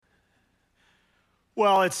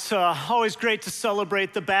Well, it's always great to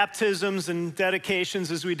celebrate the baptisms and dedications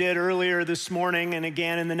as we did earlier this morning and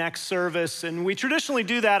again in the next service. And we traditionally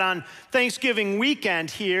do that on Thanksgiving weekend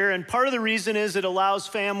here. And part of the reason is it allows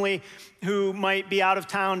family who might be out of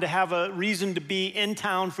town to have a reason to be in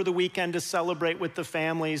town for the weekend to celebrate with the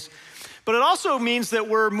families. But it also means that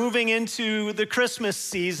we're moving into the Christmas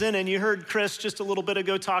season, and you heard Chris just a little bit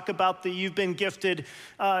ago talk about the You've Been Gifted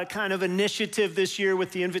kind of initiative this year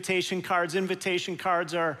with the invitation cards. Invitation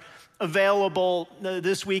cards are available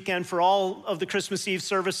this weekend for all of the Christmas Eve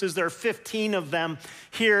services. There are 15 of them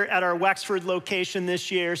here at our Wexford location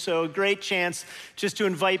this year, so a great chance just to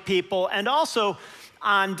invite people. And also,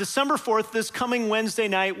 on December 4th, this coming Wednesday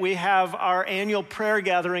night, we have our annual prayer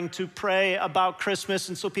gathering to pray about Christmas.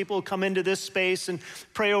 And so people will come into this space and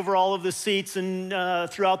pray over all of the seats and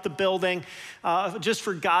throughout the building, just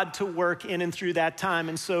for God to work in and through that time.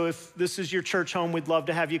 And so if this is your church home, we'd love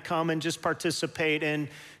to have you come and just participate in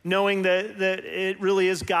knowing that it really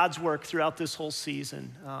is God's work throughout this whole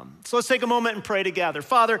season. So let's take a moment and pray together.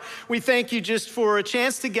 Father, we thank you just for a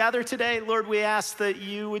chance to gather today. Lord, we ask that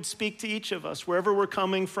you would speak to each of us, wherever we're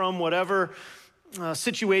coming from, whatever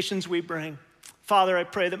situations we bring. Father, I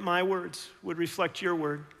pray that my words would reflect your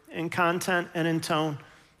word in content and in tone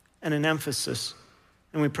and in emphasis.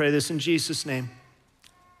 And we pray this in Jesus' name.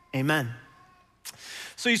 Amen.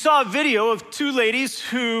 So you saw a video of two ladies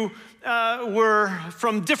who were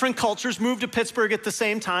from different cultures, moved to Pittsburgh at the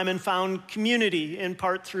same time and found community in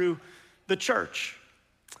part through the church.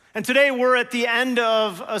 And today we're at the end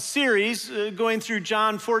of a series going through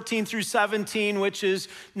John 14 through 17, which is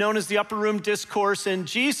known as the Upper Room Discourse. And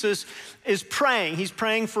Jesus is praying. He's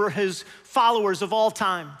praying for his followers of all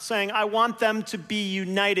time, saying, I want them to be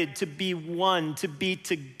united, to be one, to be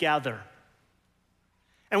together.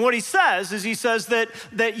 And what he says is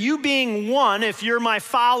that you being one, if you're my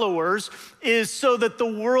followers, is so that the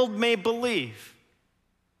world may believe.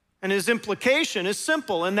 And his implication is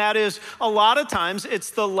simple, and that is a lot of times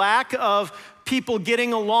it's the lack of people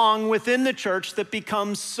getting along within the church that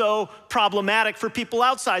becomes so problematic for people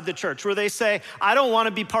outside the church, where they say, I don't want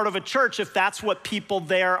to be part of a church if that's what people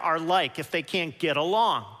there are like, if they can't get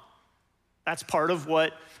along. That's part of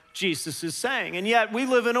what Jesus is saying. And yet we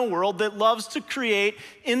live in a world that loves to create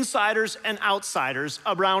insiders and outsiders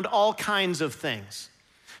around all kinds of things.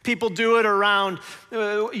 People do it around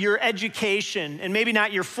your education, and maybe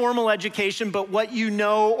not your formal education, but what you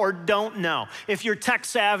know or don't know. If you're tech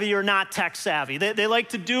savvy or not tech savvy. They like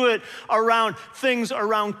to do it around things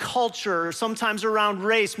around culture, or sometimes around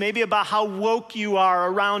race, maybe about how woke you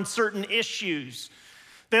are around certain issues.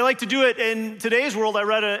 They like to do it in today's world. I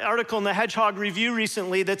read an article in the Hedgehog Review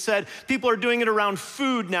recently that said people are doing it around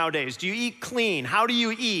food nowadays. Do you eat clean? How do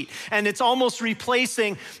you eat? And it's almost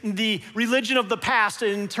replacing the religion of the past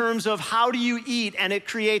in terms of how do you eat, and it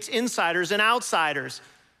creates insiders and outsiders.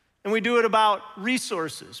 And we do it about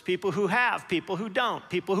resources, people who have, people who don't,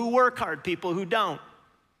 people who work hard, people who don't.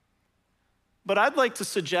 But I'd like to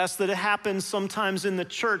suggest that it happens sometimes in the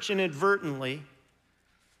church inadvertently.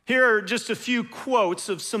 Here are just a few quotes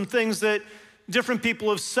of some things that different people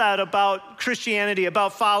have said about Christianity,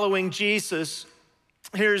 about following Jesus.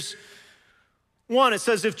 Here's one. It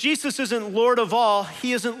says, if Jesus isn't Lord of all,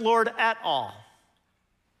 he isn't Lord at all.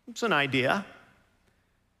 It's an idea.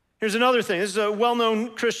 Here's another thing. This is a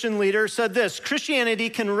well-known Christian leader said this: Christianity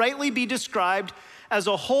can rightly be described as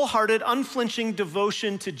a wholehearted, unflinching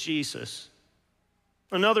devotion to Jesus.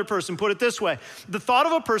 Another person put it this way: the thought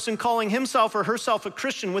of a person calling himself or herself a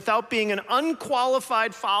Christian without being an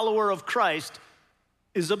unqualified follower of Christ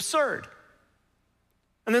is absurd.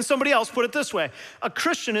 And then somebody else put it this way: a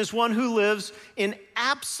Christian is one who lives in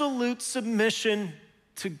absolute submission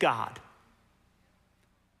to God.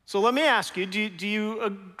 So let me ask you, do you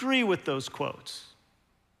agree with those quotes?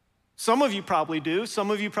 Some of you probably do.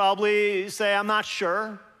 Some of you probably say, I'm not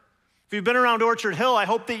sure. If you've been around Orchard Hill, I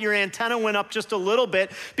hope that your antenna went up just a little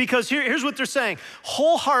bit, because here's what they're saying: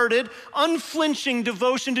 wholehearted, unflinching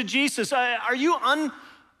devotion to Jesus. Are you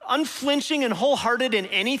unflinching and wholehearted in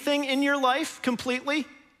anything in your life completely?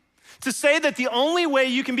 To say that the only way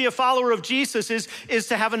you can be a follower of Jesus is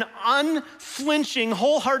to have an unflinching,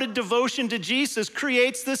 wholehearted devotion to Jesus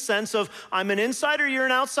creates this sense of, I'm an insider, you're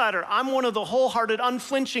an outsider. I'm one of the wholehearted,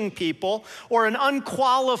 unflinching people, or an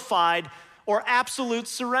unqualified or absolute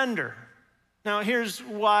surrender. Now, here's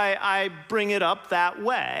why I bring it up that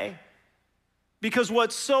way. Because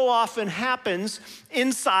what so often happens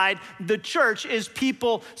inside the church is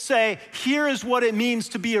people say, here is what it means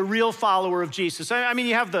to be a real follower of Jesus. I mean,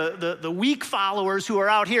 you have the weak followers who are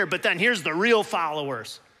out here, but then here's the real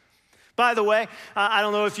followers. By the way, I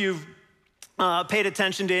don't know if you've paid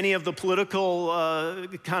attention to any of the political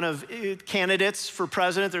candidates for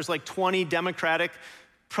president. There's like 20 Democratic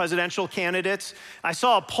presidential candidates. I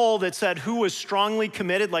saw a poll that said who was strongly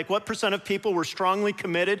committed, like what percent of people were strongly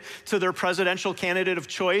committed to their presidential candidate of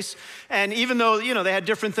choice. And even though, they had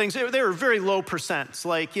different things, they were very low percents,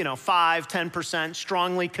 like, 5, 10%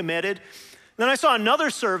 strongly committed. Then I saw another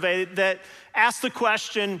survey that asked the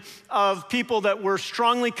question of people that were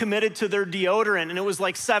strongly committed to their deodorant, and it was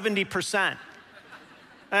like 70%.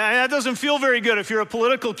 And that doesn't feel very good if you're a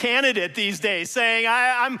political candidate these days, saying,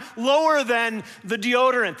 I'm lower than the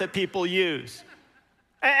deodorant that people use.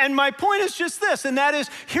 And my point is just this, and that is,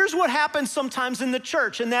 here's what happens sometimes in the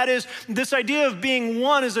church, and that is this idea of being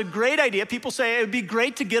one is a great idea. People say it would be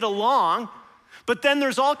great to get along, but then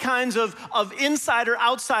there's all kinds of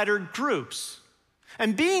insider-outsider groups.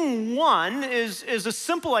 And being one is a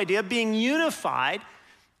simple idea, being unified,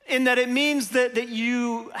 in that it means that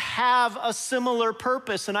you have a similar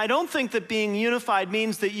purpose. And I don't think that being unified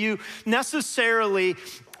means that you necessarily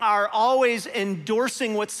are always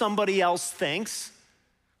endorsing what somebody else thinks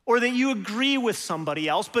or that you agree with somebody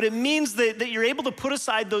else, but it means that you're able to put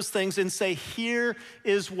aside those things and say, here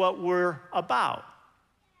is what we're about.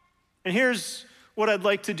 And here's what I'd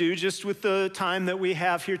like to do, just with the time that we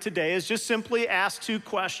have here today, is just simply ask 2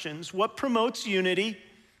 questions. What promotes unity?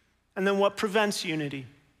 And then what prevents unity?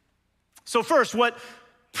 So first, what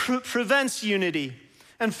prevents unity?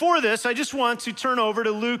 And for this, I just want to turn over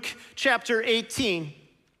to Luke chapter 18.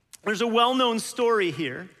 There's a well-known story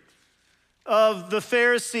here of the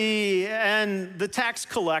Pharisee and the tax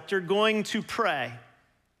collector going to pray.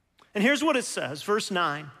 And here's what it says, verse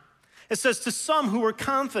 9. It says, to some who were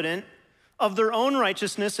confident of their own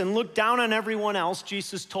righteousness and looked down on everyone else,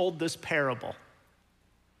 Jesus told this parable.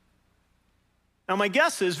 Now, my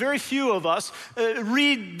guess is very few of us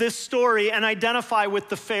read this story and identify with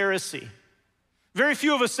the Pharisee. Very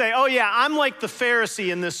few of us say, oh yeah, I'm like the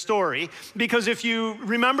Pharisee in this story, because if you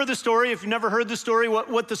remember the story, if you've never heard the story,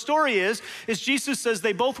 what the story is Jesus says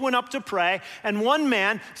they both went up to pray, and one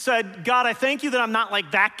man said, God, I thank you that I'm not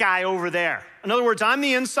like that guy over there. In other words, I'm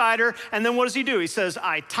the insider, and then what does he do? He says,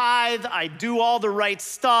 I tithe, I do all the right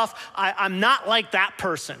stuff, I'm not like that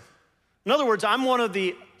person. In other words, I'm one of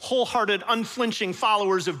the wholehearted, unflinching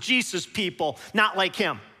followers of Jesus people, not like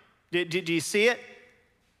him. Do you see it?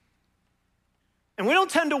 And we don't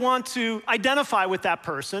tend to want to identify with that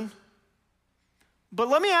person. But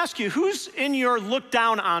let me ask you, who's in your look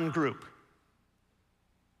down on group?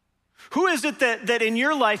 Who is it that in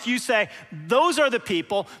your life you say, those are the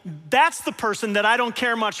people, that's the person that I don't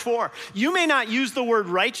care much for? You may not use the word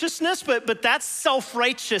righteousness, but that's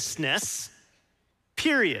self-righteousness,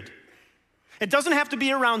 period. It doesn't have to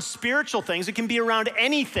be around spiritual things. It can be around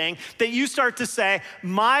anything that you start to say,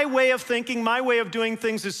 my way of thinking, my way of doing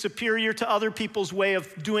things is superior to other people's way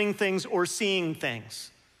of doing things or seeing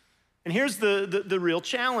things. And here's the real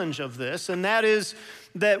challenge of this, and that is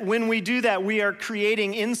that when we do that, we are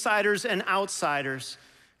creating insiders and outsiders.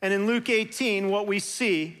 And in Luke 18, what we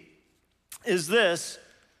see is this.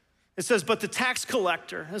 It says, but the tax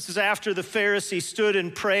collector, this is after the Pharisee stood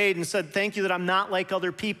and prayed and said, thank you that I'm not like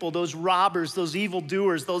other people, those robbers, those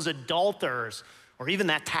evildoers, those adulterers, or even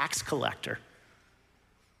that tax collector.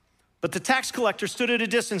 But the tax collector stood at a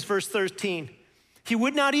distance, verse 13. He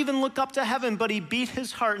would not even look up to heaven, but he beat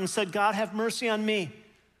his heart and said, God, have mercy on me,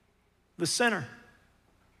 the sinner.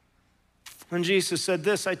 And Jesus said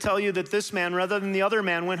this, I tell you that this man, rather than the other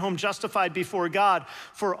man, went home justified before God.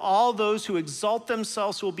 For all those who exalt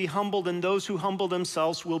themselves will be humbled, and those who humble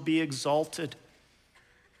themselves will be exalted.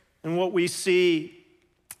 And what we see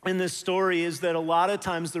in this story is that a lot of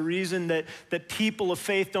times the reason that people of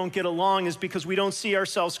faith don't get along is because we don't see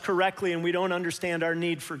ourselves correctly and we don't understand our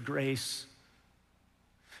need for grace.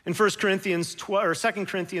 In 2 Corinthians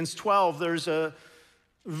 12, there's a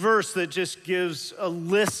verse that just gives a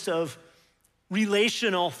list of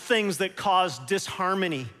relational things that cause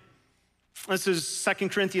disharmony. This is 2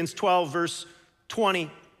 Corinthians 12, verse 20. It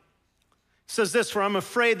says this, for I'm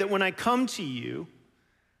afraid that when I come to you,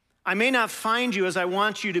 I may not find you as I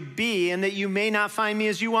want you to be, and that you may not find me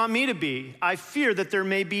as you want me to be. I fear that there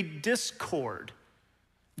may be discord,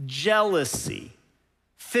 jealousy,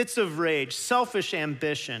 fits of rage, selfish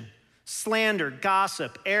ambition, slander,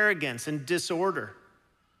 gossip, arrogance, and disorder.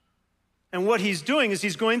 And what he's doing is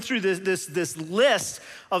he's going through this list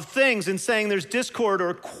of things and saying there's discord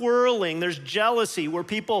or quarreling, there's jealousy where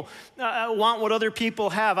people want what other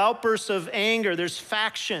people have, outbursts of anger, there's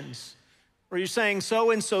factions where you're saying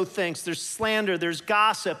so-and-so thinks, there's slander, there's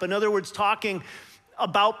gossip. In other words, talking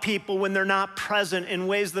about people when they're not present in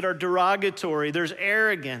ways that are derogatory, there's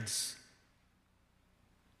arrogance.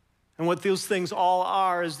 And what those things all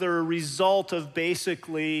are is they're a result of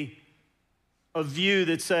basically a view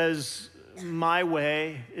that says, my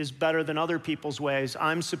way is better than other people's ways.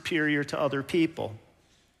 I'm superior to other people.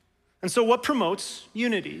 And so what promotes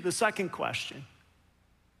unity? The second question.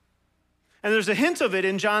 And there's a hint of it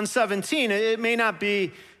in John 17. It may not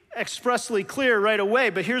be expressly clear right away,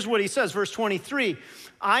 but here's what he says, verse 23.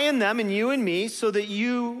 I and them and you and me, so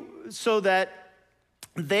that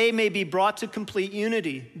they may be brought to complete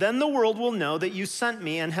unity. Then the world will know that you sent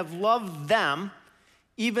me and have loved them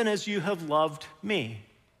even as you have loved me.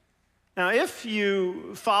 Now, if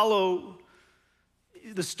you follow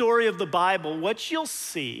the story of the Bible, what you'll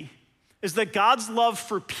see is that God's love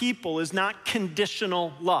for people is not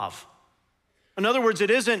conditional love. In other words,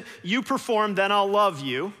 it isn't you perform, then I'll love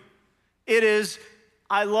you. It is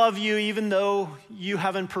I love you even though you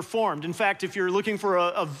haven't performed. In fact, if you're looking for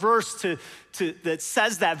a verse that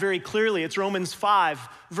says that very clearly, it's Romans 5,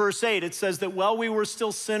 verse 8. It says that while we were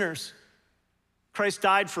still sinners, Christ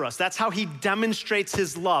died for us. That's how he demonstrates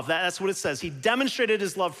his love. That's what it says. He demonstrated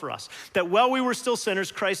his love for us. That while we were still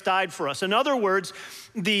sinners, Christ died for us. In other words,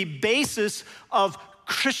 the basis of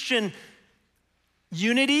Christian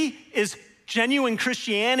unity is genuine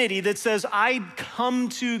Christianity that says, I come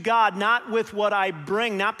to God not with what I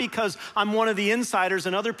bring, not because I'm one of the insiders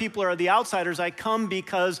and other people are the outsiders. I come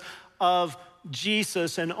because of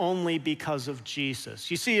Jesus and only because of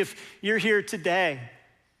Jesus. You see, if you're here today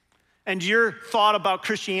and your thought about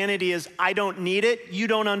Christianity is, I don't need it, you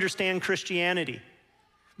don't understand Christianity.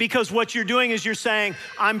 Because what you're doing is you're saying,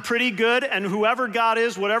 I'm pretty good, and whoever God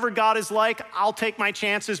is, whatever God is like, I'll take my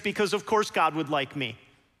chances because of course God would like me.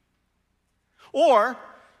 Or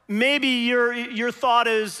maybe your thought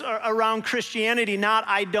is around Christianity, not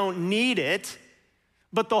I don't need it,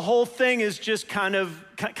 but the whole thing is just kind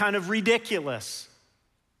of ridiculous.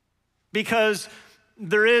 Because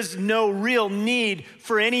there is no real need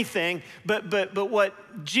for anything, but what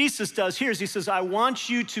Jesus does here is he says, I want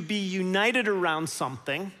you to be united around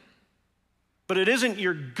something, but it isn't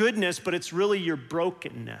your goodness, but it's really your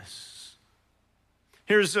brokenness.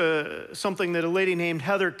 Here's something that a lady named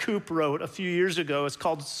Heather Coop wrote a few years ago. It's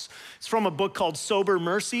from a book called Sober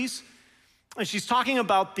Mercies, and she's talking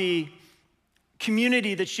about the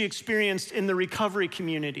community that she experienced in the recovery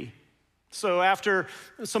community. So after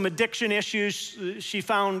some addiction issues, she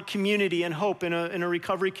found community and hope in a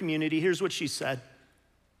recovery community. Here's what she said.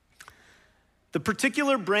 The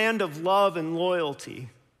particular brand of love and loyalty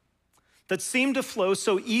that seemed to flow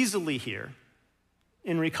so easily here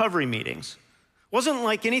in recovery meetings wasn't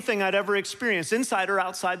like anything I'd ever experienced, inside or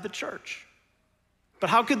outside the church. But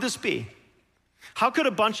how could this be? How could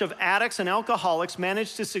a bunch of addicts and alcoholics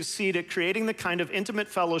manage to succeed at creating the kind of intimate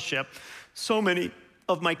fellowship so many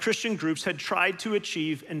of my Christian groups had tried to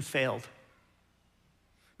achieve and failed?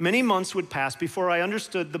 Many months would pass before I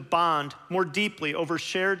understood that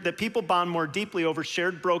people bond more deeply over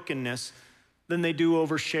shared brokenness than they do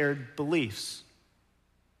over shared beliefs.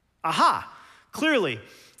 Aha, clearly,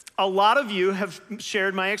 a lot of you have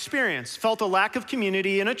shared my experience, felt a lack of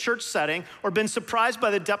community in a church setting, or been surprised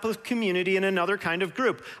by the depth of community in another kind of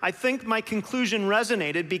group. I think my conclusion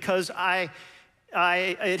resonated because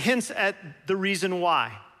it hints at the reason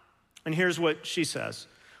why. And here's what she says.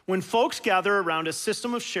 When folks gather around a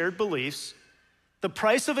system of shared beliefs, the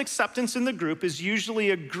price of acceptance in the group is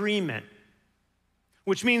usually agreement,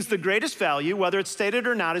 which means the greatest value, whether it's stated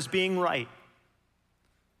or not, is being right.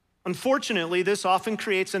 Unfortunately, this often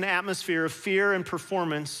creates an atmosphere of fear and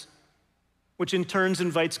performance, which in turn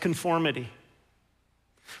invites conformity.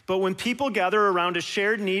 But when people gather around a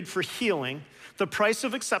shared need for healing, the price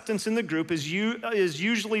of acceptance in the group is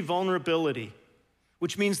usually vulnerability,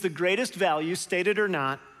 which means the greatest value, stated or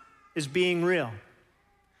not, is being real.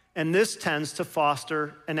 And this tends to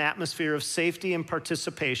foster an atmosphere of safety and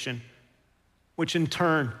participation, which in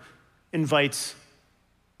turn invites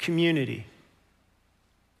community.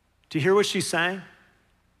 Do you hear what she's saying?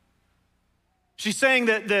 She's saying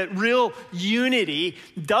that real unity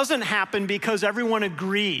doesn't happen because everyone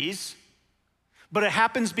agrees, but it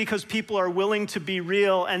happens because people are willing to be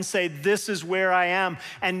real and say, this is where I am.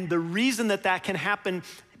 And the reason that can happen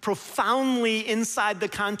profoundly inside the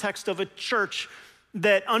context of a church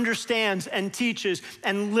that understands and teaches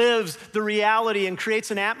and lives the reality and creates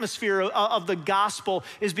an atmosphere of the gospel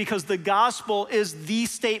is because the gospel is the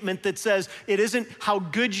statement that says it isn't how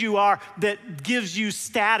good you are that gives you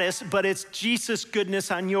status, but it's Jesus'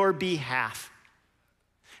 goodness on your behalf.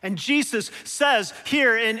 And Jesus says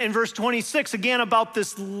here in verse 26 again about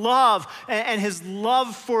this love and his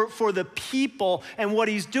love for the people. And what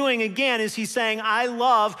he's doing again is he's saying, I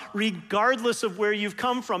love regardless of where you've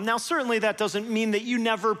come from. Now, certainly that doesn't mean that you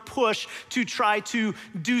never push to try to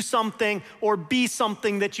do something or be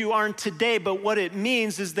something that you aren't today. But what it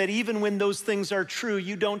means is that even when those things are true,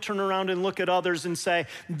 you don't turn around and look at others and say,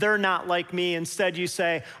 they're not like me. Instead, you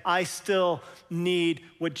say, I still need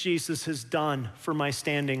what Jesus has done for my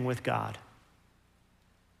standing with God.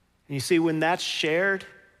 And you see, when that's shared,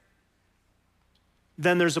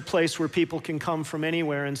 then there's a place where people can come from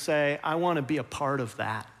anywhere and say, I want to be a part of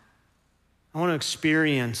that. I want to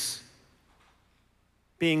experience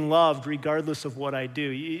being loved regardless of what I do.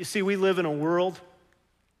 You see, we live in a world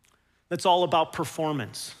that's all about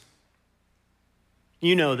performance.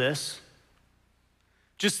 You know this.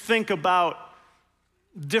 Just think about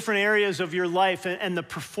different areas of your life and the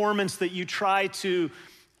performance that you try to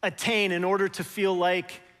attain in order to feel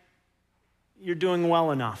like you're doing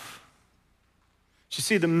well enough. But you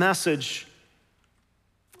see, the message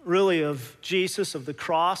really of Jesus, of the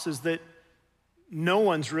cross, is that no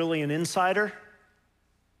one's really an insider,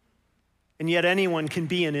 and yet anyone can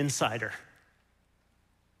be an insider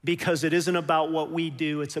because it isn't about what we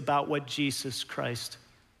do, it's about what Jesus Christ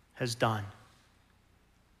has done.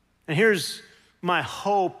 And here's my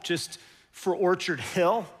hope just for Orchard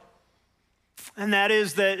Hill. And that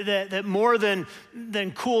is that more than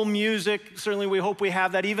cool music, certainly we hope we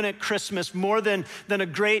have that even at Christmas, more than a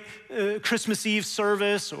great Christmas Eve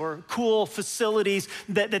service or cool facilities,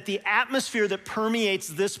 that the atmosphere that permeates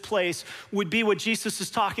this place would be what Jesus is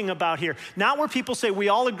talking about here. Not where people say we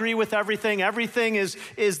all agree with everything is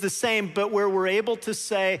the same, but where we're able to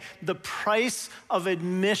say the price of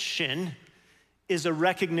admission is a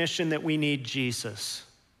recognition that we need Jesus,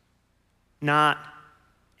 not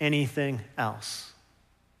anything else.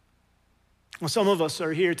 Well, some of us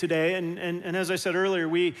are here today, and as I said earlier,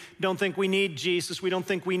 we don't think we need Jesus. We don't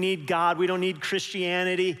think we need God. We don't need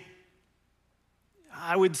Christianity.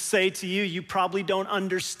 I would say to you, you probably don't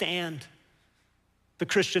understand the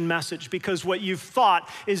Christian message, because what you've thought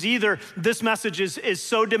is either this message is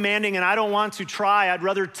so demanding and I don't want to try, I'd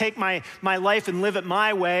rather take my life and live it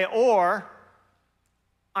my way, or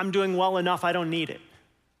I'm doing well enough, I don't need it.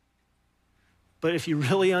 But if you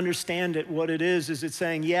really understand it, what it is it's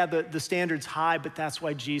saying, yeah, the standard's high, but that's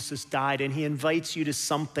why Jesus died. And he invites you to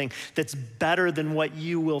something that's better than what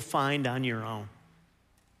you will find on your own.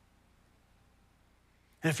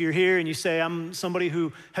 And if you're here and you say, I'm somebody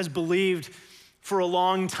who has believed for a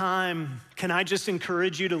long time, can I just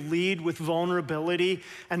encourage you to lead with vulnerability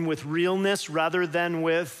and with realness rather than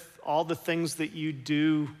with all the things that you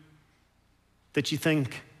do that you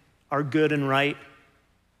think are good and right?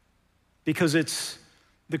 Because it's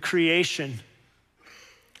the creation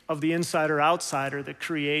of the insider-outsider that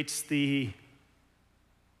creates the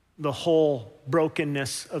whole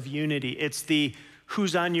brokenness of unity. It's the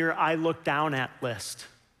who's on your I look down at list.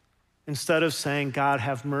 Instead of saying, God,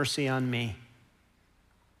 have mercy on me,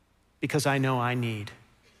 because I know I need.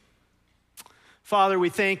 Father, we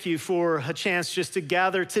thank you for a chance just to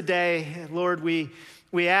gather today. Lord, we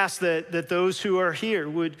ask that those who are here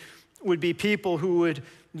would be people who would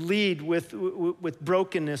lead with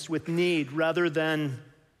brokenness, with need, rather than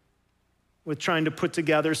with trying to put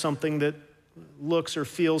together something that looks or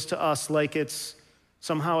feels to us like it's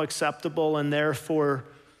somehow acceptable and therefore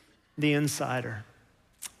the insider.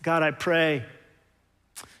 God, I pray,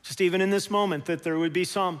 just even in this moment, that there would be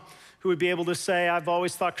some who would be able to say, I've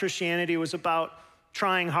always thought Christianity was about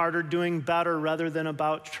trying harder, doing better, rather than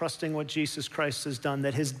about trusting what Jesus Christ has done,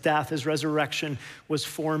 that his death, his resurrection was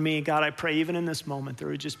for me. God, I pray even in this moment, there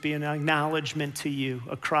would just be an acknowledgement to you,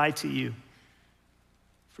 a cry to you,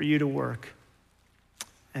 for you to work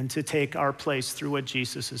and to take our place through what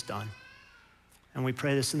Jesus has done. And we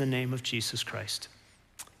pray this in the name of Jesus Christ.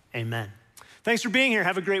 Amen. Thanks for being here.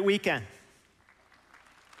 Have a great weekend.